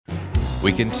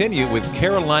We continue with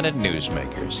Carolina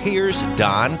Newsmakers. Here's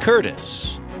Don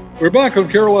Curtis. We're back on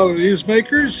Carolina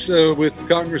Newsmakers with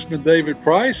Congressman David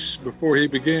Price. Before he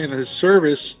began his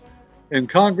service in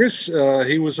Congress,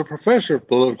 he was a professor of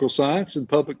political science and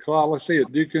public policy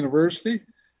at Duke University.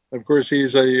 Of course,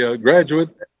 he's a graduate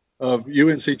of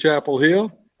UNC Chapel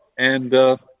Hill and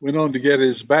went on to get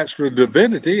his Bachelor of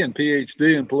Divinity and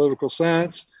PhD in political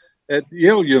science at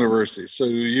Yale University. So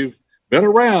you've been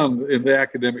around in the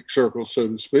academic circle, so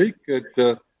to speak. And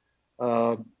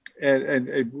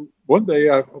one day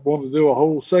I want to do a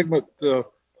whole segment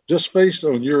just based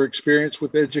on your experience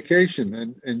with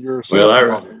education and your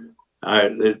assessment.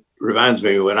 It reminds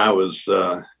me when I was,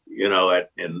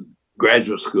 in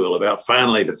graduate school, about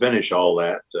finally to finish all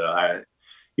that, I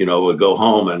would go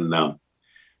home and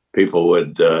people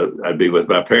would, I'd be with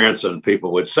my parents and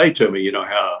people would say to me, you know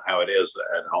how it is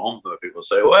at home. People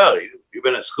say, well, you've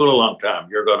been at school a long time.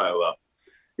 You're going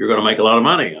to make a lot of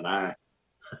money. And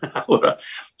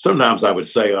sometimes I would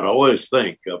say, I'd always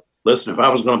think, listen, if I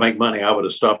was going to make money, I would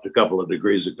have stopped a couple of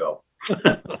degrees ago.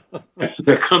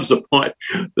 There comes a point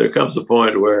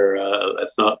where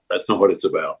that's not what it's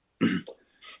about.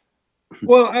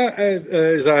 Well,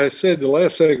 as I said the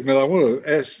last segment, I want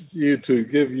to ask you to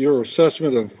give your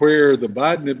assessment of where the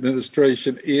Biden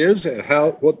administration is and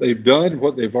what they've done,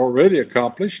 what they've already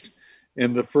accomplished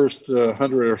in the first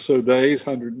 100 or so days,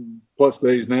 100+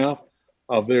 days now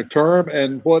of their term,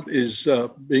 and what is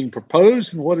being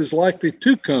proposed and what is likely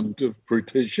to come to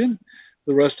fruition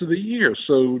the rest of the year.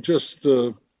 So just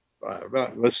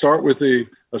let's start with the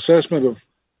assessment of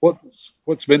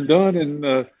what's been done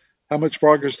and how much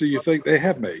progress do you think they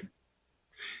have made?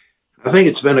 I think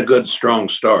it's been a good, strong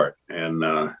start. And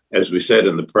as we said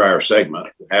in the prior segment,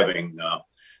 having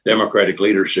Democratic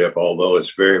leadership, although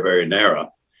it's very, very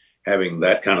narrow, having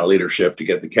that kind of leadership to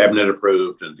get the cabinet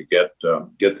approved and to get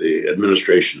the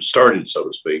administration started, so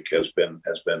to speak, has been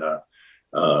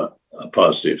a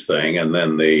positive thing. And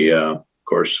then of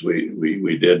course,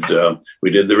 we did the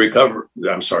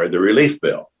relief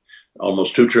bill.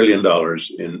 Almost $2 trillion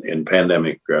in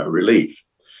pandemic relief.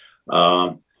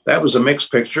 That was a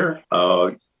mixed picture.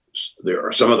 There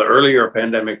are some of the earlier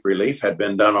pandemic relief had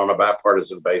been done on a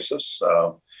bipartisan basis,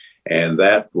 and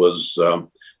that was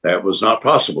not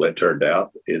possible. It turned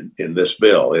out in this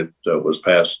bill. It was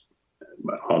passed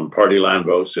on party line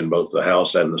votes in both the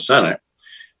House and the Senate,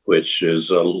 which is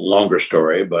a longer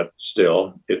story, but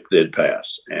still it did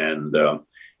pass, and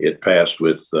it passed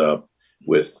with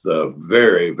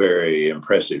very, very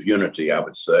impressive unity, I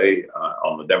would say,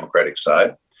 on the Democratic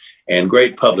side, and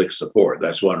great public support.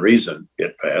 That's one reason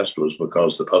it passed, was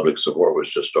because the public support was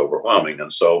just overwhelming.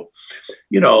 And so,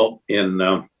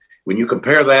 when you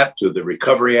compare that to the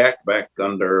Recovery Act back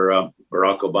under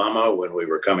Barack Obama, when we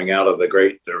were coming out of the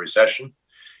Great Recession,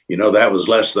 that was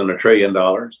less than $1 trillion.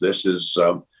 This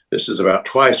is about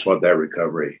twice what that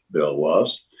recovery bill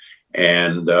was,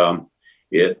 and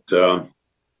it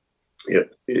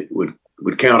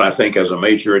would count, I think, as a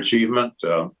major achievement,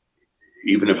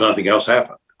 even if nothing else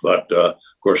happened. But of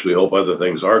course, we hope other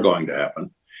things are going to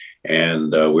happen,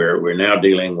 and we're now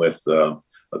dealing with a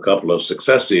couple of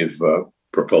successive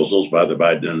proposals by the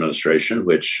Biden administration,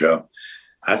 which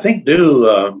I think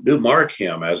do mark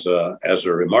him as a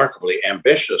remarkably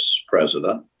ambitious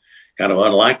president. Kind of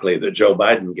unlikely that Joe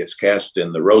Biden gets cast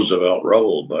in the Roosevelt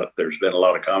role, but there's been a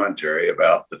lot of commentary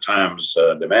about the times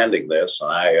demanding this.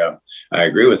 I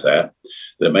agree with that.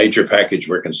 The major package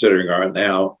we're considering right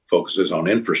now focuses on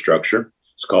infrastructure.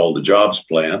 It's called the Jobs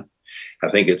Plan. I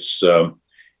think it's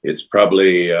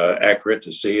probably accurate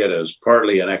to see it as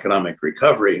partly an economic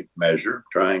recovery measure,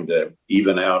 trying to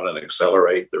even out and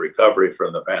accelerate the recovery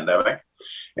from the pandemic,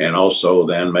 and also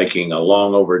then making a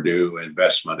long overdue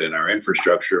investment in our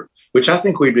infrastructure, which I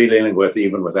think we'd be dealing with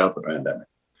even without the pandemic.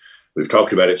 We've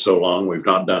talked about it so long, we've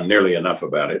not done nearly enough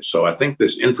about it. So I think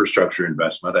this infrastructure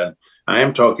investment, and I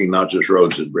am talking not just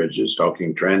roads and bridges,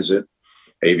 talking transit,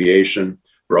 aviation,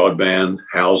 broadband,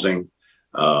 housing,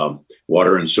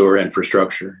 water and sewer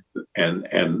infrastructure, and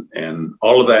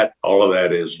all of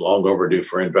that is long overdue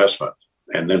for investment.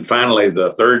 And then finally,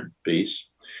 the third piece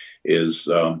is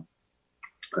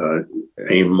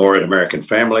aimed more at American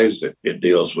families. It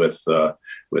deals with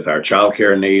our child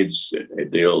care needs.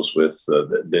 It deals with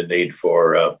the need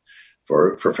for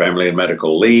family and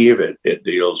medical leave. It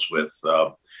deals with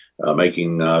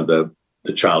making the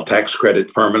child tax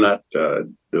credit permanent,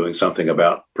 doing something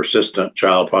about persistent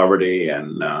child poverty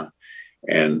and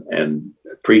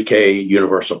pre-K,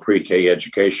 universal pre-K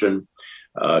education,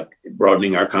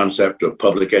 broadening our concept of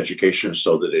public education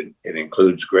so that it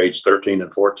includes grades 13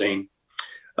 and 14.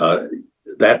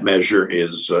 that measure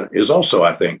is also,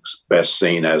 I think, best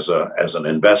seen as an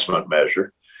investment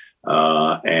measure,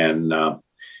 and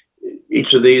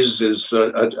each of these is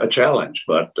a challenge.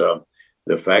 But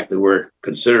the fact that we're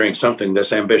considering something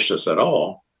this ambitious at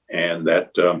all, and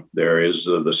that there is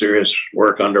the serious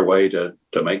work underway to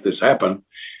make this happen,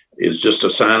 is just a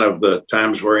sign of the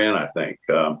times we're in, I think.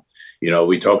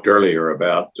 We talked earlier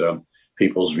about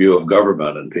people's view of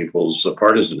government and people's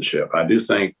partisanship. I do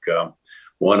think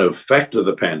one effect of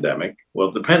the pandemic,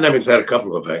 well, the pandemic's had a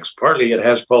couple of effects. Partly it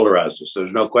has polarized us,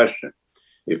 there's no question.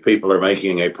 If people are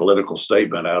making a political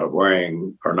statement out of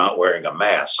wearing or not wearing a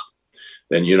mask,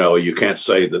 then you can't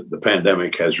say that the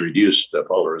pandemic has reduced the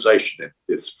polarization.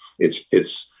 It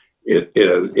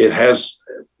has,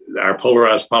 our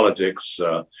polarized politics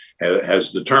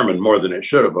has determined more than it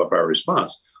should have of our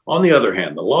response. On the other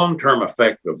hand, the long-term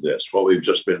effect of this, what we've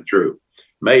just been through,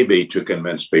 may be to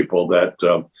convince people that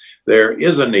there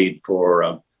is a need for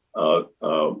a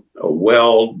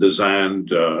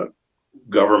well-designed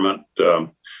government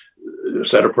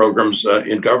set of programs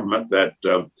in government that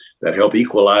help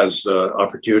equalize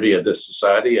opportunity in this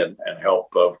society and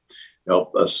help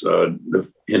us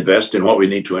invest in what we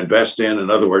need to invest in. In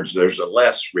other words, there's a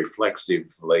less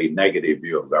reflexively negative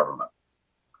view of government.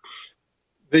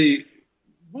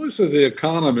 Most of the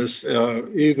economists,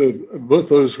 both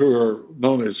those who are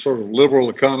known as sort of liberal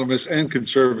economists and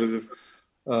conservative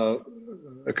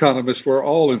economists, were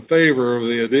all in favor of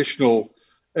the additional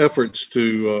efforts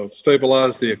to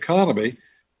stabilize the economy.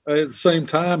 At the same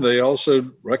time, they also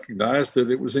recognized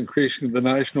that it was increasing the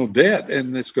national debt,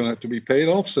 and it's going to have to be paid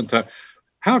off sometime.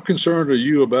 How concerned are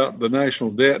you about the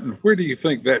national debt, and where do you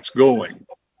think that's going?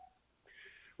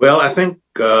 Well, I think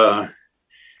there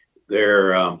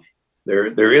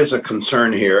is a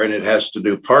concern here, and it has to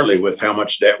do partly with how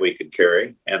much debt we can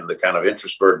carry and the kind of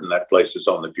interest burden that places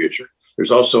on the future.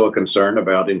 There's also a concern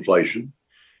about inflation,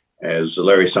 as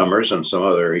Larry Summers and some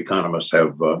other economists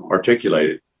have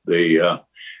articulated.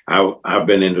 I've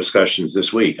been in discussions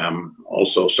this week. I'm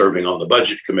also serving on the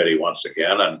budget committee once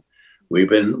again, and we've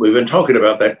been talking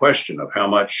about that question of how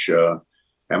much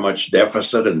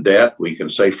deficit and debt we can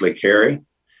safely carry.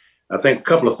 I think a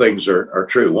couple of things are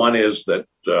true. One is that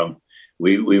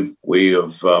we've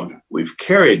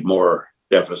carried more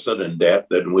deficit and debt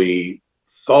than we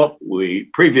thought we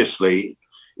previously.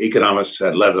 Economists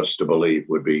had led us to believe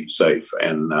would be safe,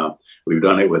 and we've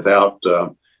done it without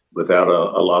a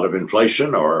lot of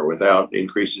inflation or without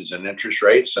increases in interest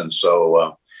rates, and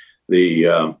so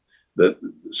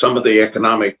some of the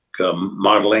economic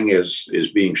modeling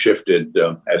is being shifted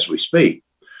as we speak.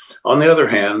 On the other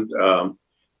hand,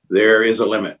 there is a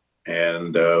limit,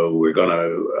 and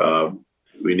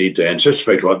we need to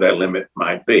anticipate what that limit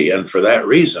might be, and for that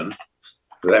reason,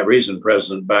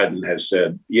 President Biden has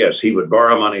said, yes, he would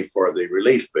borrow money for the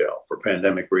relief bill, for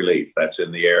pandemic relief. That's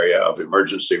in the area of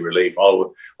emergency relief.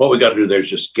 What we got to do there is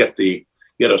just get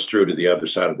us through to the other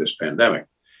side of this pandemic.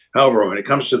 However, when it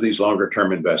comes to these longer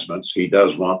term investments, he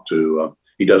does want to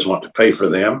pay for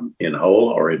them in whole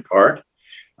or in part.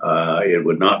 It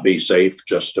would not be safe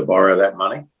just to borrow that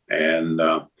money, and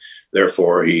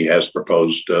therefore he has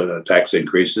proposed tax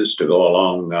increases to go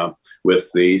along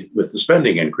with the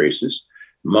spending increases,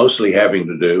 mostly having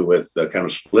to do with kind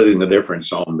of splitting the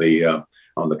difference on the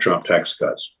Trump tax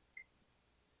cuts.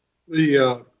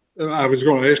 I was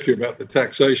going to ask you about the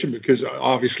taxation, because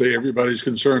obviously everybody's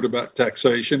concerned about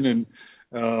taxation, and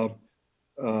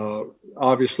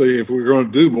obviously if we're going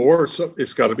to do more,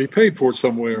 it's got to be paid for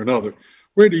some way or another.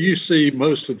 Where do you see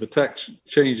most of the tax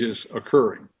changes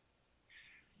occurring?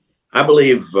 I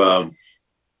believe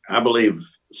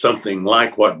something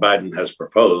like what Biden has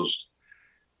proposed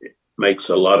makes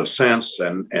a lot of sense,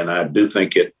 and I do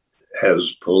think it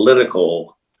has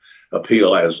political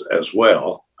appeal as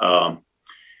well. I'm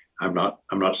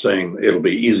not saying it'll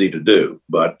be easy to do,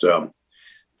 but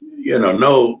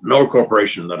no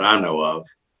corporation that I know of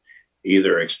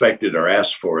either expected or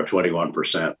asked for a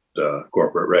 21%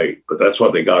 corporate rate, but that's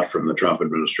what they got from the Trump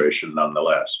administration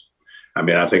nonetheless. I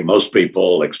mean, I think most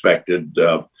people expected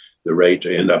the rate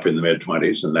to end up in the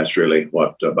mid-20s, and that's really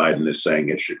what Biden is saying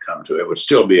it should come to. It would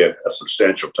still be a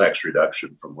substantial tax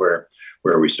reduction from where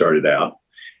we started out.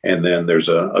 And then there's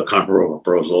a comparable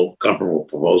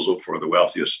proposal for the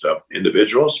wealthiest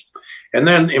individuals. And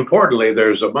then importantly,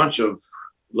 there's a bunch of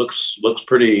looks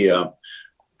pretty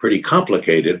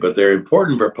complicated, but they're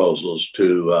important proposals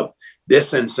to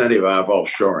disincentivize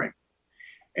offshoring.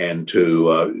 And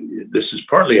this is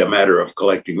partly a matter of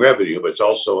collecting revenue, but it's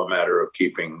also a matter of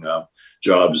keeping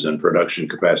jobs and production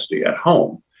capacity at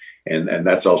home. And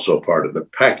that's also part of the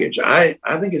package. I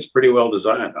think it's pretty well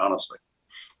designed, honestly.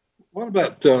 What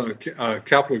about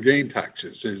capital gain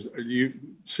taxes? You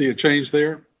see a change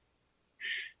there?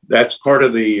 That's part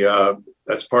of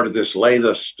this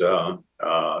latest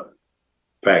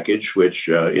package, which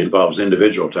involves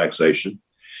individual taxation.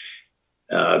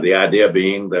 The idea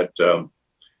being that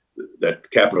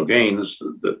capital gains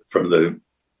from the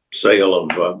sale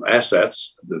of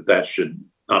assets, that should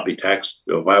not be taxed.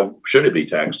 Why should it be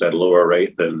taxed at a lower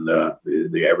rate than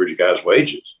the average guy's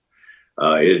wages?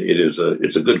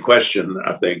 It's a good question,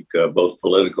 I think, both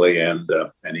politically and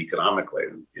economically.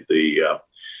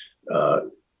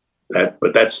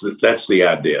 But that's the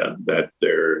idea, that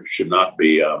there should not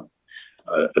be a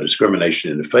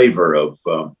discrimination in favor of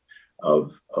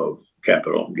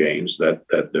capital gains. That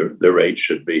the rate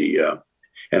should be,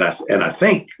 and I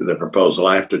think the proposal,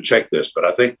 I have to check this, but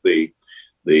I think the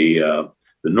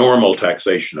normal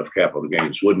taxation of capital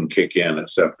gains wouldn't kick in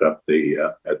except at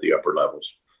the upper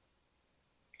levels.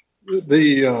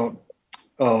 And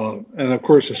of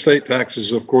course, estate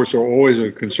taxes, of course, are always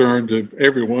a concern to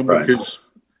everyone, right? Because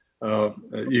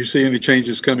you see any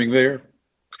changes coming there?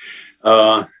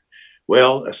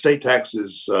 Well, estate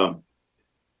taxes,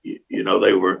 they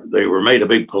were made a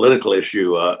big political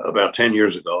issue about 10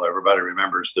 years ago. Everybody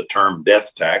remembers the term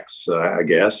death tax, I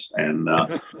guess, and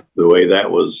the way that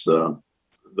was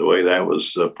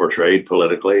portrayed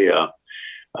politically.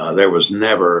 There was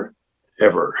never,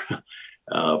 ever,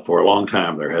 for a long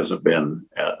time, there hasn't been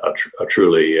a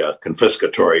truly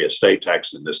confiscatory estate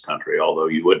tax in this country, although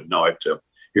you wouldn't know it to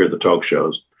hear the talk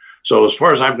shows. So as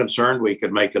far as I'm concerned, we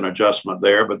could make an adjustment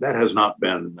there, but that has not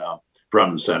been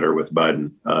front and center with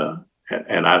Biden.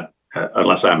 And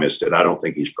unless I missed it, I don't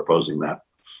think he's proposing that.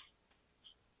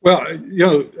 Well,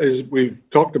 as we've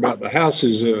talked about, the House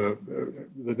is,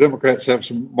 the Democrats have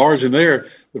some margin there.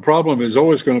 The problem is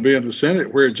always going to be in the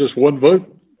Senate, where just one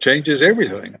vote changes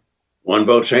everything. One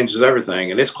vote changes everything.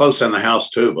 And it's close in the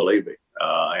House too, believe me.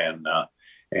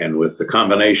 And with the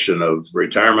combination of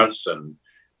retirements and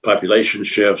population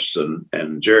shifts and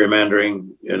gerrymandering,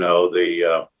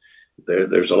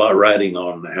 there's a lot riding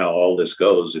on how all this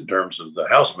goes in terms of the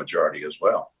House majority as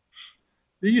well.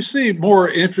 Do you see more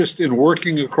interest in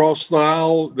working across the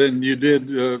aisle than you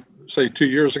did, say, 2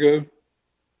 years ago?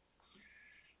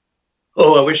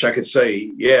 Oh, I wish I could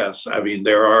say yes. I mean,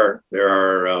 there are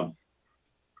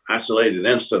isolated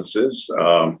instances,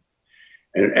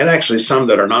 and actually some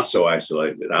that are not so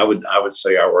isolated. I would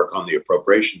say our work on the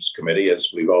Appropriations Committee,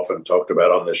 as we've often talked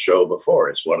about on this show before,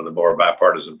 it's one of the more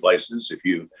bipartisan places. If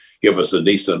you give us a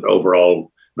decent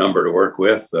overall number to work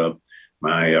with,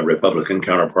 my Republican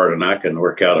counterpart and I can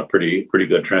work out a pretty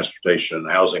good transportation and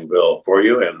housing bill for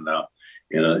you, and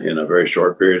in a very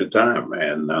short period of time.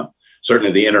 And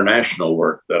certainly the international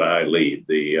work that I lead,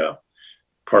 the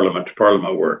parliament to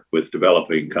parliament work with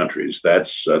developing countries,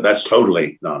 that's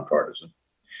totally nonpartisan.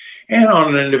 And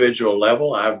on an individual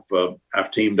level, I've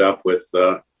teamed up with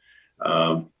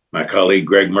my colleague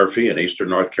Greg Murphy in Eastern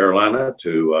North Carolina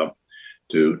to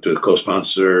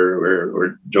co-sponsor.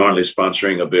 We're jointly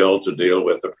sponsoring a bill to deal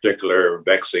with a particular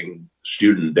vexing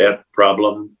student debt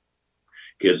problem.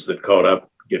 Kids that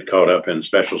get caught up in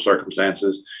special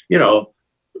circumstances.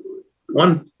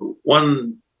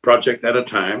 One project at a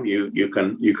time. You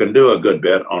can do a good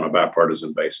bit on a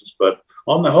bipartisan basis, but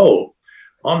on the whole,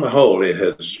 it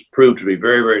has proved to be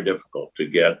very, very difficult to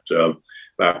get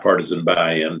bipartisan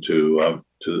buy-in to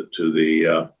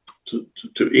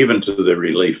even to the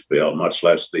relief bill, much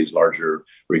less these larger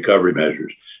recovery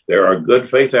measures. There are good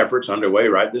faith efforts underway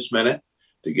right this minute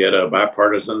to get a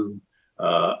bipartisan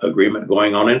agreement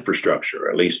going on infrastructure,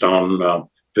 at least on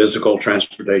physical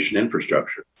transportation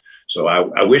infrastructure. So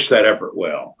I wish that effort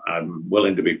well. I'm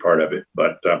willing to be part of it,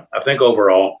 but I think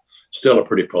overall, still a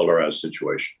pretty polarized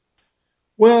situation.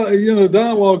 Well,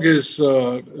 dialogue is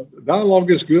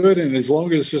good, and as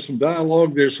long as there's some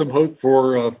dialogue, there's some hope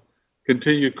for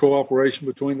continued cooperation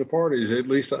between the parties. At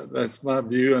least that's my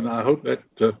view, and I hope that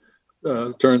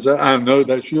turns out. I know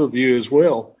that's your view as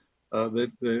well.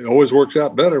 That it always works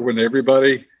out better when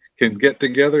everybody can get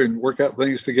together and work out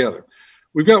things together.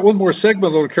 We've got one more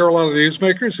segment on Carolina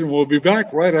Newsmakers, and we'll be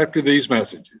back right after these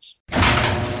messages.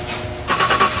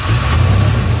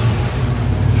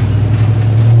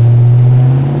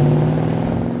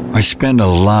 I spend a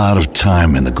lot of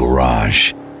time in the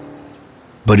garage,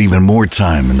 but even more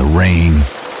time in the rain,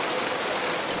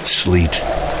 sleet,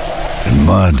 and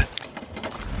mud.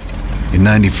 In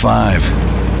 95,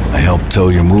 I helped tow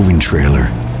your moving trailer.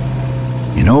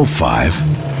 In 05,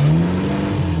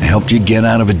 I helped you get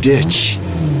out of a ditch.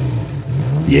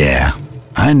 Yeah,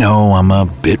 I know I'm a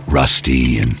bit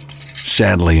rusty, and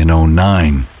sadly in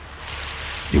 09,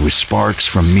 it was sparks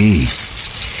from me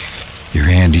your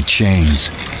handy chains,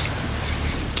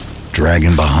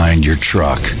 dragging behind your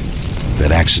truck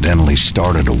that accidentally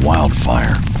started a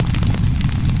wildfire.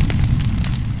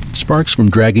 Sparks from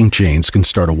dragging chains can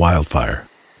start a wildfire.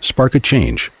 Spark a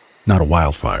change, not a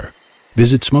wildfire.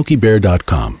 Visit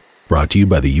SmokeyBear.com. Brought to you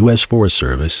by the U.S. Forest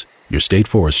Service, your state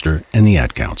forester, and the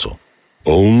Ad Council.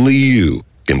 Only you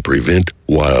can prevent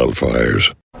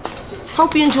wildfires.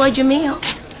 Hope you enjoyed your meal.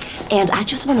 And I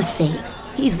just want to say,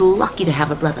 he's lucky to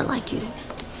have a brother like you.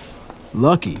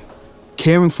 Lucky?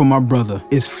 Caring for my brother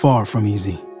is far from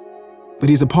easy. But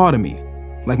he's a part of me,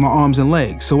 like my arms and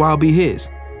legs, so I'll be his.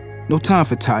 No time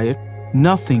for tired.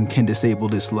 Nothing can disable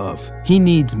this love. He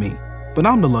needs me, but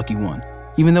I'm the lucky one,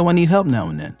 even though I need help now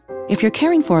and then. If you're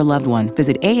caring for a loved one,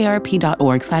 visit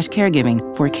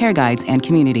aarp.org/caregiving for care guides and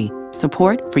community.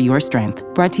 Support for your strength.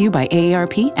 Brought to you by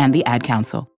AARP and the Ad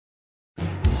Council.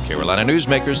 Carolina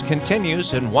Newsmakers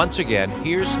continues, and once again,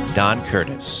 here's Don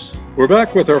Curtis. We're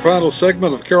back with our final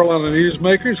segment of Carolina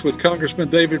Newsmakers with Congressman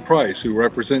David Price, who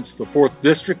represents the 4th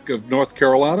District of North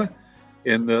Carolina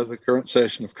in the current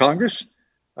session of Congress.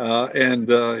 And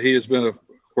he has been, of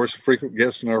course, a frequent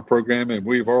guest in our program, and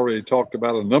we've already talked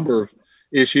about a number of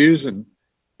issues and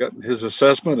gotten his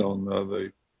assessment on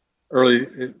the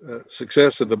early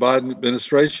success of the Biden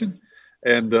administration.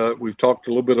 And we've talked a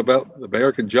little bit about the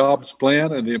American Jobs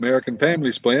Plan and the American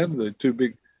Families Plan, the two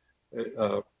big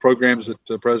programs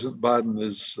that President Biden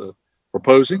is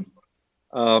proposing.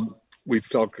 We've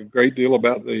talked a great deal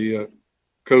about the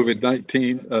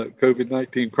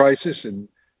COVID-19 crisis and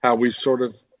how we sort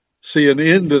of see an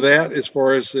end to that as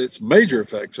far as its major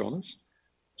effects on us.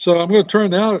 So I'm going to turn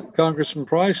now, Congressman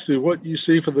Price, to what you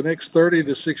see for the next 30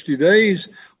 to 60 days.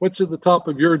 What's at the top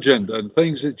of your agenda and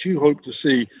things that you hope to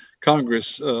see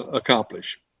Congress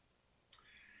accomplish?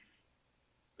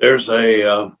 There's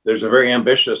a very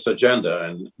ambitious agenda,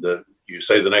 and you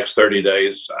say the next 30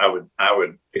 days. I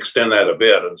would extend that a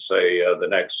bit and say the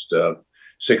next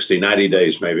 60, 90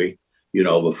 days maybe.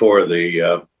 Before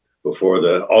the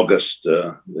August,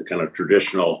 the kind of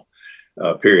traditional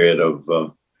period of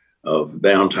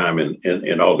downtime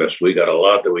in August. We got a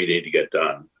lot that we need to get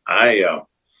done. I'm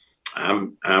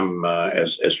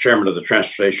as chairman of the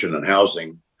Transportation and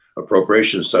Housing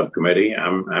Appropriations Subcommittee.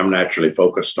 I'm naturally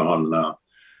focused on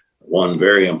one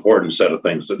very important set of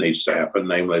things that needs to happen,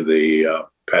 namely the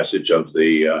passage of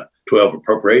the 12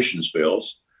 appropriations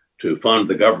bills to fund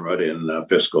the government in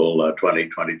fiscal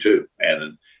 2022.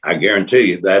 And I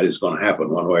guarantee you that is going to happen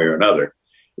one way or another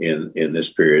in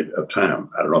this period of time.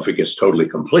 I don't know if it gets totally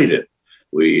completed.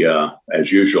 We,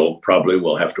 as usual, probably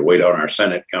will have to wait on our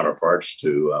Senate counterparts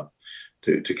to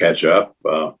catch up.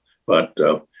 But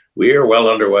we are well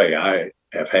underway. I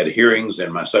have had hearings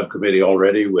in my subcommittee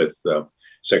already with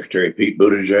Secretary Pete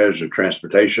Buttigieg of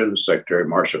Transportation, Secretary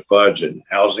Marcia Fudge in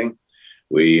Housing.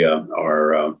 We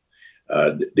are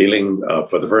dealing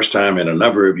for the first time in a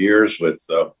number of years with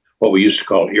what we used to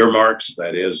call earmarks.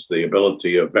 That is the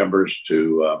ability of members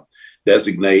to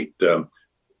designate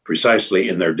precisely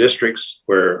in their districts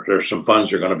where there's some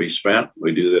funds are going to be spent.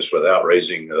 We do this without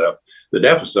raising the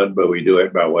deficit, but we do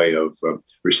it by way of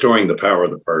restoring the power of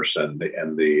the purse and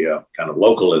the kind of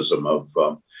localism of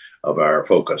our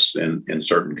focus in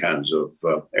certain kinds of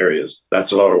areas.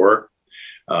 That's a lot of work.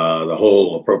 The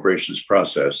whole appropriations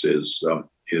process is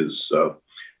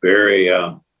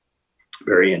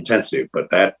very intensive, but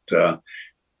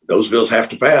those bills have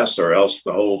to pass or else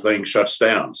the whole thing shuts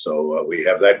down. So we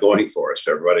have that going for us.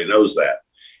 Everybody knows that.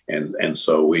 And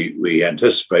so we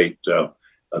anticipate a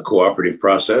cooperative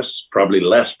process, probably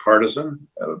less partisan.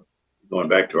 Going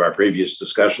back to our previous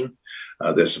discussion,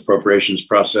 this appropriations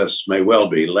process may well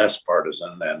be less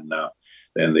partisan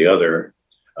than the other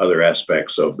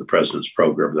aspects of the president's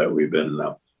program that we've been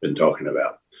talking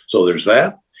about. So there's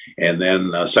that. And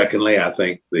then secondly, I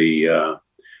think the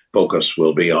focus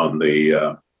will be on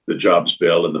the jobs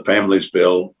bill and the families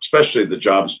bill, especially the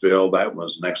jobs bill. That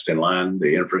was next in line,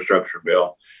 the infrastructure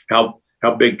bill. How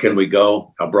big can we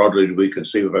go? How broadly do we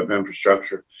conceive of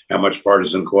infrastructure? How much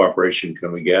partisan cooperation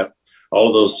can we get?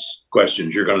 All those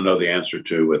questions you're going to know the answer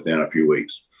to within a few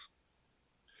weeks.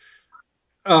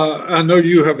 I know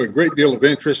you have a great deal of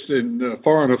interest in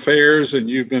foreign affairs, and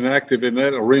you've been active in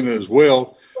that arena as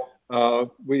well. Our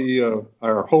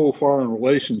whole foreign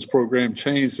relations program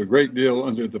changed a great deal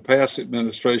under the past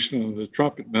administration and the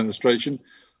Trump administration.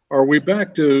 Are we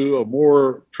back to a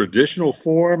more traditional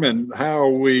form, and how are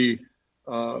we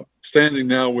standing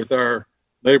now with our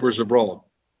neighbors abroad?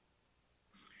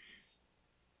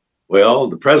 Well,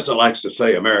 the president likes to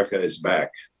say America is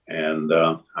back, and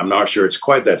I'm not sure it's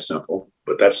quite that simple,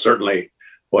 but that's certainly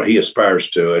what he aspires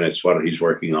to, and it's what he's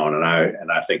working on.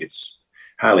 And I think it's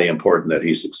highly important that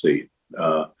he succeed.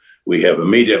 We have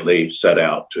immediately set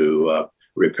out to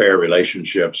repair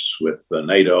relationships with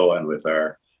NATO and with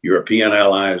our European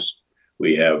allies.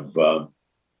 We have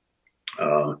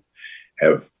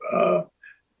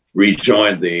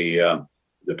rejoined the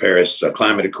Paris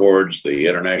Climate Accords, the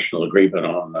international agreement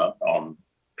on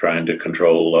trying to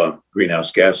control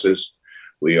greenhouse gases.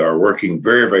 We are working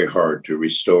very, very hard to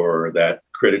restore that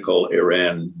critical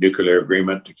Iran nuclear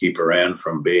agreement to keep Iran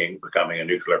from becoming a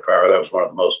nuclear power. That was one of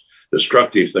the most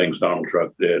destructive things Donald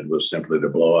Trump did, was simply to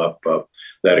blow up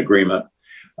that agreement.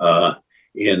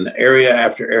 In area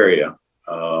after area,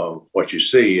 what you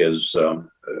see is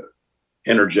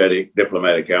energetic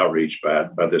diplomatic outreach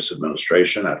by this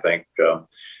administration. I think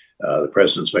the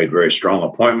president's made very strong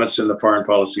appointments in the foreign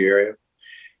policy area.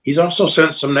 He's also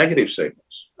sent some negative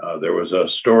signals. There was a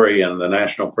story in the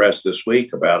national press this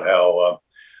week about how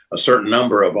a certain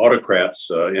number of autocrats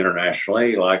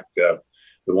internationally, like the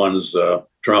ones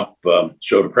Trump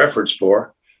showed a preference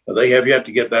for, they have yet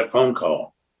to get that phone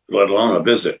call, let alone a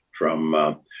visit from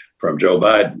Joe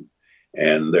Biden.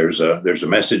 And there's a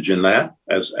message in that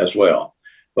as well.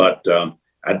 But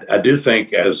I do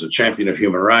think, as a champion of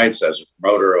human rights, as a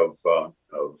promoter of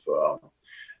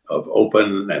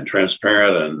open and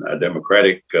transparent and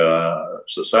democratic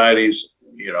societies,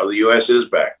 the U.S. is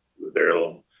back.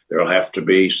 There'll have to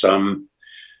be some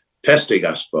testing,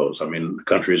 I suppose. I mean,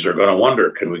 countries are going to wonder,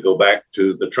 can we go back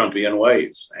to the Trumpian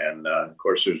ways? And of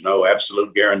course, there's no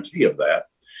absolute guarantee of that.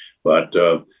 But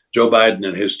Joe Biden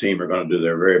and his team are going to do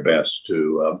their very best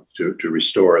to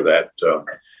restore that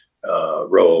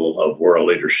role of world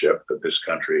leadership that this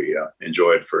country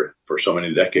enjoyed for so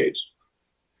many decades.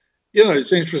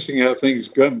 It's interesting how things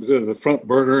come to the front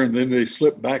burner and then they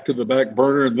slip back to the back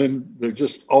burner and then they're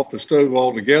just off the stove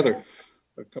altogether.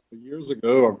 A couple of years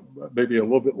ago, or maybe a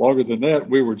little bit longer than that,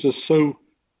 we were just so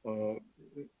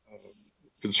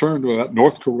concerned about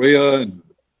North Korea, and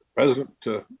President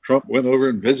Trump went over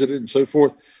and visited and so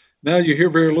forth. Now you hear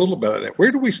very little about that.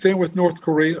 Where do we stand with North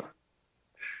Korea?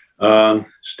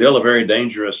 Still a very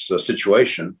dangerous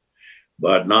situation,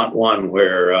 but not one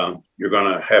where you're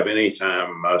going to have any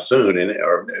time soon,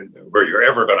 or where you're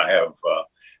ever going to have,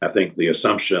 I think,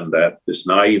 this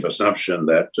naive assumption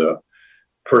that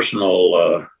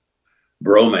personal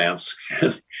bromance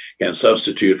can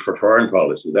substitute for foreign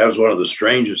policy. That was one of the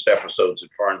strangest episodes in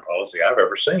foreign policy I've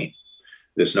ever seen.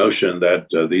 This notion that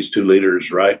these two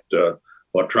leaders write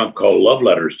what Trump called love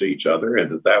letters to each other,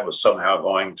 and that was somehow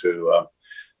going to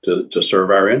serve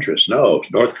our interests. No,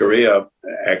 North Korea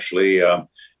actually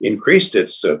increased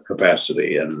its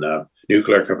capacity and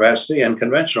nuclear capacity and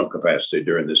conventional capacity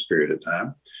during this period of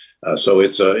time. So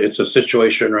it's a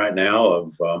situation right now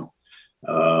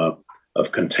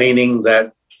of containing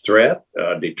that threat,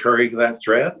 deterring that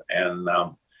threat, and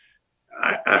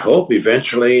I hope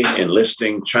eventually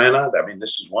enlisting China. I mean,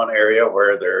 this is one area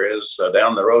where there is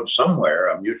down the road somewhere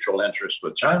a mutual interest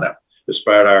with China,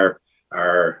 despite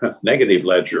our negative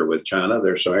ledger with China.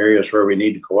 There's some areas where we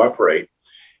need to cooperate,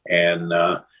 and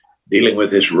dealing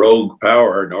with this rogue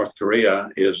power, North Korea,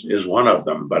 is one of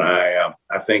them. But I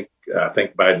think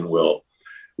Biden will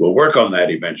work on that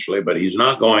eventually, but he's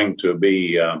not going to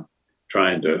be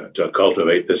trying to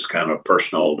cultivate this kind of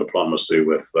personal diplomacy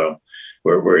with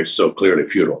where it's so clearly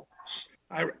futile.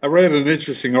 I read an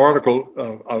interesting article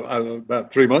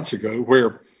about 3 months ago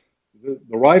where the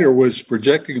writer was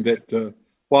projecting that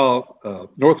while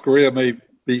North Korea may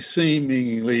be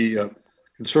seemingly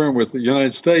concerned with the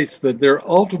United States, that their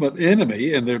ultimate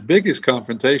enemy and their biggest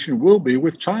confrontation will be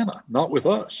with China, not with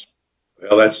us.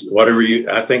 Well,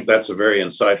 I think that's a very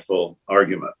insightful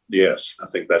argument. Yes, I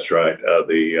think that's right.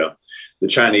 The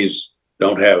Chinese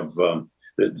don't have,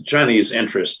 the Chinese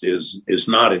interest is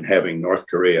not in having North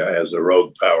Korea as a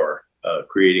rogue power,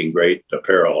 creating great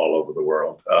peril all over the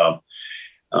world.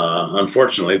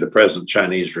 Unfortunately, the present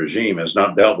Chinese regime has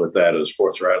not dealt with that as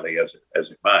forthrightly as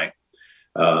it might.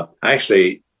 I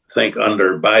actually think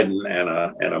under Biden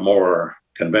and a more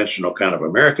conventional kind of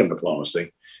American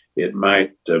diplomacy, it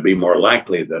might be more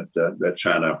likely that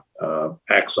China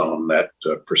acts on that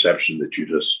perception that you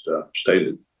just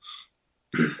stated.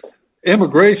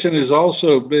 Immigration has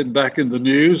also been back in the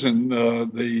news, and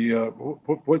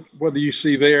what do you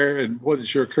see there, and what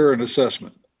is your current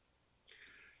assessment?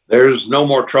 There's no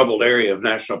more troubled area of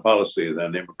national policy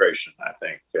than immigration, I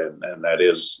think, and that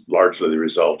is largely the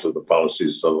result of the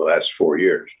policies of the last 4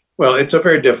 years. Well, it's a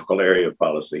very difficult area of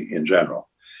policy in general.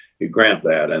 You grant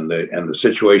that, and the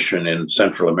situation in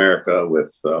Central America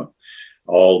with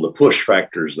all the push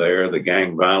factors there, the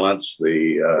gang violence,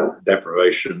 the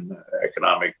deprivation,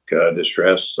 economic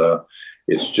distress,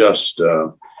 it's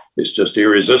just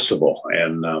irresistible.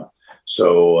 And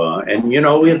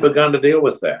we had begun to deal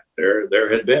with that.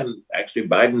 There had been, actually,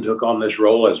 Biden took on this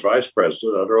role as vice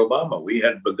president under Obama. We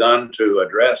had begun to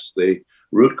address the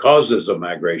root causes of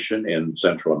migration in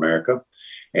Central America.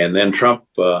 And then Trump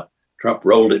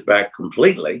rolled it back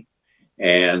completely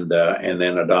and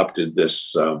then adopted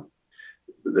this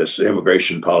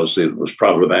immigration policy that was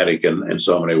problematic in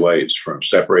so many ways, from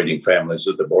separating families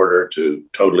at the border to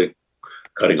totally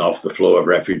cutting off the flow of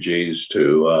refugees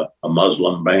to a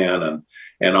Muslim ban and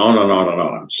on and on and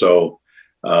on. So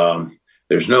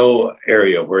there's no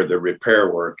area where the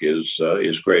repair work is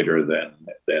greater than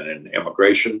in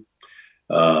immigration.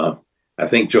 I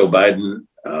think Joe Biden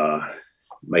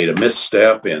made a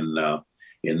misstep in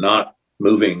not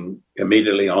moving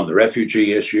immediately on the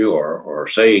refugee issue or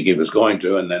saying he was going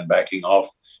to and then backing off.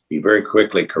 He very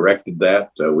quickly corrected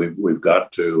that. We've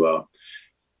got to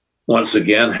once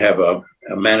again have a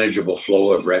manageable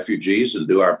flow of refugees and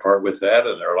do our part with that.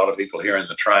 And there are a lot of people here in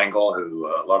the Triangle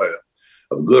a lot of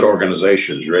good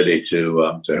organizations ready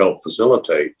to help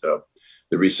facilitate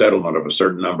the resettlement of a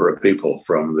certain number of people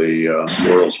from the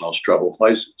world's most troubled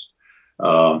places.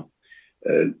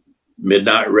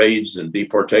 Midnight raids and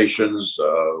deportations,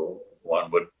 one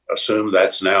would assume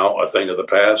that's now a thing of the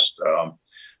past.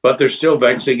 But there's still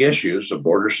vexing issues of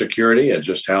border security and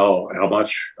just how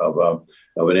much of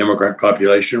an immigrant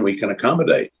population we can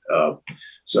accommodate.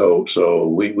 So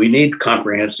we need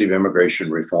comprehensive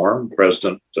immigration reform. The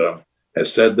president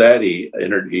has said that.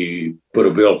 He put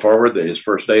a bill forward his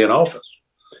first day in office.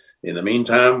 In the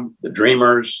meantime, the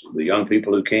dreamers, the young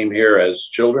people who came here as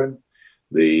children,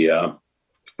 the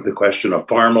question of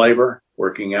farm labor,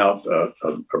 working out a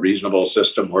reasonable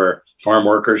system where farm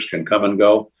workers can come and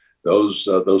go.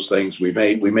 Those things we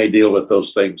may deal with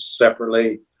those things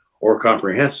separately or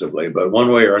comprehensively, but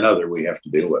one way or another we have to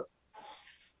deal with.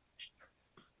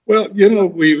 Well,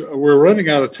 we're running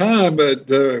out of time, but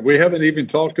we haven't even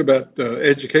talked about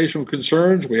educational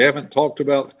concerns. We haven't talked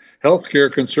about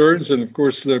healthcare concerns, and of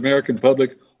course, the American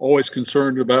public always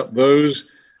concerned about those.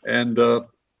 And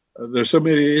there's so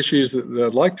many issues that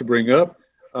I'd like to bring up.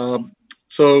 But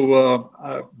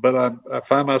I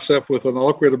find myself with an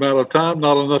awkward amount of time,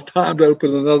 not enough time to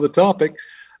open another topic.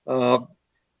 So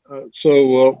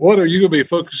what are you going to be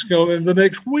focusing on in the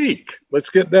next week? Let's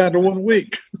get down to 1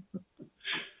 week.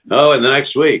 Oh, in the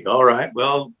next week. All right.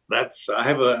 Well, I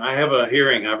have a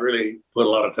hearing I've really put a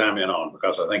lot of time in on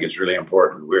because I think it's really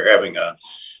important. We're having a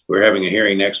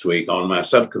hearing next week on my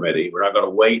subcommittee. We're not going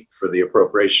to wait for the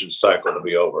appropriations cycle to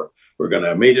be over. We're going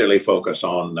to immediately focus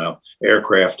on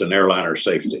aircraft and airliner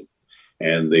safety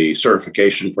and the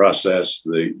certification process,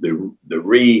 the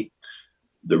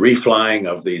reflying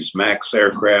of these MAX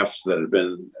aircrafts that have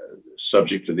been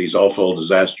subject to these awful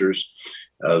disasters,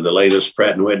 the latest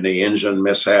Pratt & Whitney engine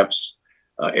mishaps.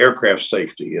 Aircraft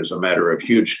safety is a matter of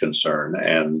huge concern,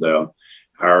 and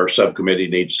our subcommittee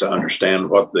needs to understand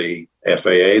what the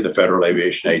FAA, the Federal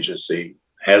Aviation Agency,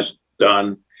 has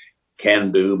done,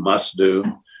 can do, must do.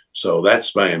 So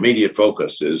that's my immediate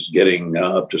focus, is getting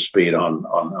up to speed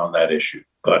on that issue.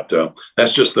 But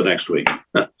that's just the next week.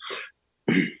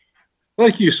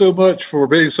 Thank you so much for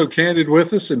being so candid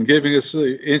with us and giving us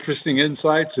interesting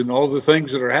insights and all the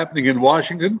things that are happening in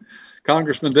Washington.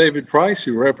 Congressman David Price,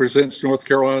 who represents North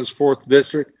Carolina's 4th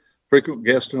District, frequent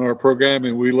guest in our program,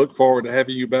 and we look forward to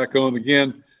having you back on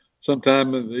again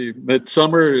sometime in the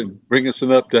midsummer and bring us an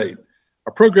update.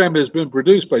 Our program has been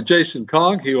produced by Jason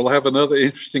Kong. He will have another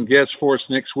interesting guest for us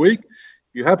next week.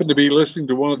 If you happen to be listening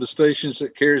to one of the stations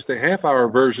that carries the half-hour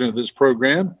version of this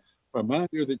program, a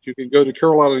reminder that you can go to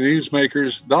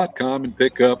carolinanewsmakers.com and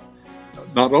pick up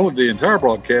not only the entire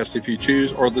broadcast if you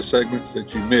choose, or the segments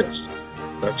that you missed.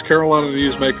 That's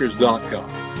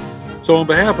carolinanewsmakers.com. So on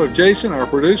behalf of Jason, our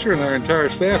producer, and our entire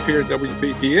staff here at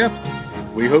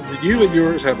WPTF, we hope that you and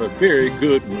yours have a very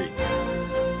good week.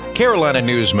 Carolina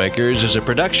Newsmakers is a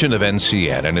production of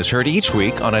NCN and is heard each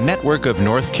week on a network of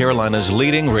North Carolina's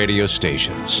leading radio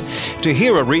stations. To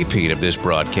hear a repeat of this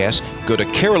broadcast, go to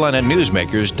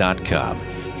carolinanewsmakers.com.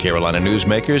 Carolina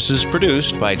Newsmakers is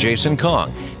produced by Jason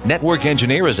Kong. Network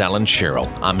engineer is Alan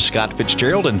Sherrill. I'm Scott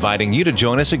Fitzgerald, inviting you to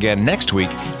join us again next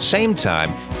week, same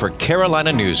time, for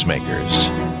Carolina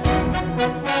Newsmakers.